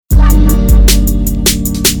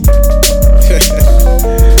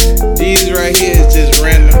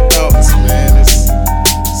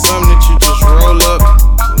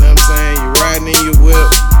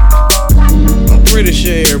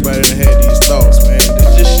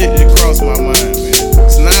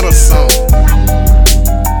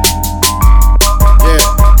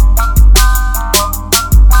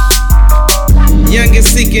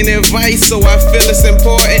seeking advice, so I feel it's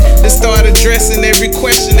important to start addressing every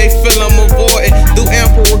question they feel I'm avoiding. Through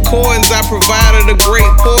ample recordings, I provided a great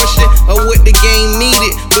portion of what the game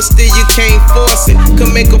needed, but still you can't force it.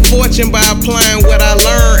 Could make a fortune by applying what I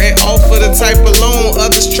learned and offer the type of loan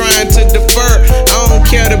others trying to defer. I don't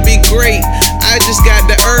care to be great, I just got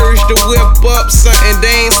the urge to whip up something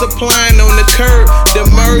they ain't supplying on the curb. The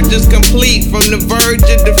merge is complete, from the verge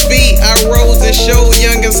of defeat. I rose and showed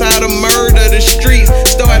youngins how to murder the streets.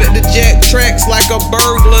 Started to jack tracks like a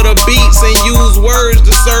burglar to beats, and use words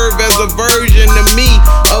to serve as a version of me,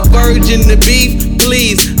 a virgin to beef.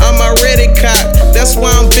 Please, I'm already cocked, that's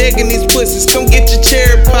why I'm begging these pussies, come get your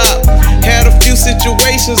cherry pop. Had a few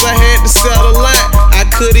situations I had to sell a lot. I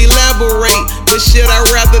could elaborate, but shit, I'd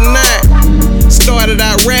rather not. Started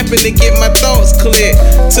out rapping to get my thoughts clear.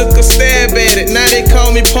 Took a stab at it, now they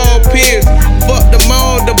call me Paul Pierce. Fuck them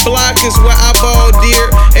all, the block is where I ball, dear.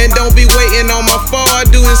 And don't be waiting on my fall, I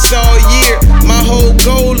do this all year. My whole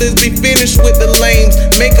goal is be finished with the lames.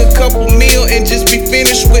 Make a couple meal and just be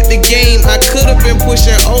finished with the game. I could've been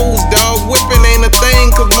pushing O's, dog. Whipping ain't a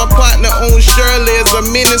thing, cause my partner on Shirley is a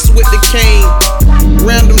menace with the cane.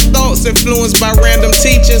 Random thoughts influenced by random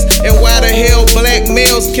teachings, and why the hell black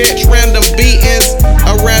males catch random beatings.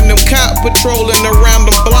 A random cop patrolling a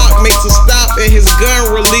random block makes a stop, and his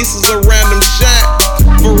gun releases a random shot.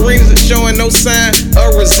 For reasons showing no sign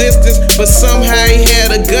of resistance, but somehow he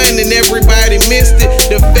had a gun and everybody missed it.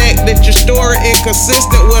 The fact that your story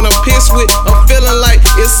inconsistent when I'm pissed with, I'm feeling like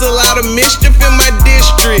it's a lot of mischief in my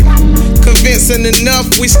district. Convincing enough,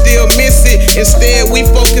 we still miss it. Instead, we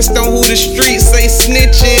focused on who the streets say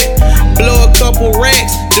snitching. Blow a couple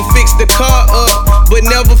racks to fix the car up, but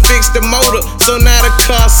never fix the motor, so now the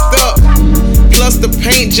car stuck. Plus the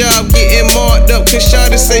paint job getting marked up, cause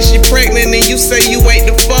Shawty say she pregnant and you say you ain't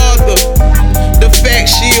the father. The fact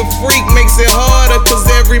she a freak makes it harder, cause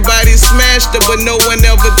everybody smashed her but no one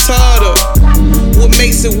ever taught her. What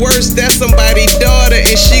makes it worse, that's somebody's daughter,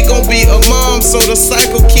 and she gon' be a mom, so the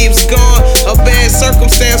cycle keeps going. A bad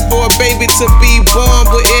circumstance for a baby to be born,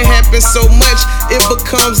 but it happens so much, it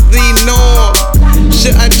becomes the norm.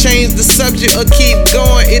 Should I change the subject or keep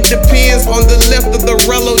going? It depends on the length of the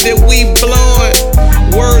rello that we blowing.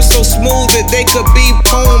 Words so smooth that they could be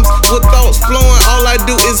poems with thoughts flowing. All I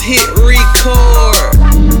do is hit record.